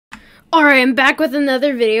Alright, I'm back with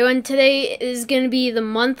another video, and today is going to be the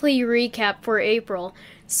monthly recap for April.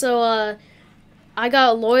 So, I got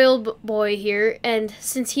a loyal boy here, and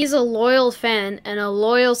since he's a loyal fan and a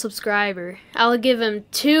loyal subscriber, I'll give him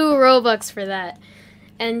 2 Robux for that.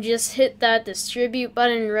 And just hit that distribute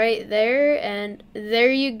button right there, and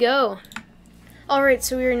there you go. Alright,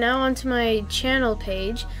 so we are now onto my channel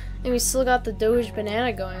page, and we still got the Doge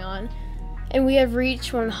Banana going on. And we have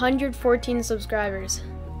reached 114 subscribers.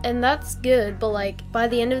 And that's good, but like by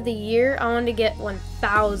the end of the year I want to get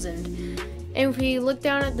 1,000. And if we look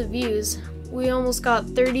down at the views, we almost got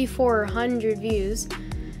 3,400 views.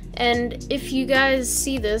 And if you guys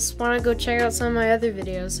see this, want to go check out some of my other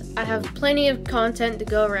videos, I have plenty of content to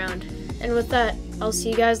go around. And with that, I'll see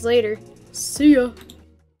you guys later. See ya!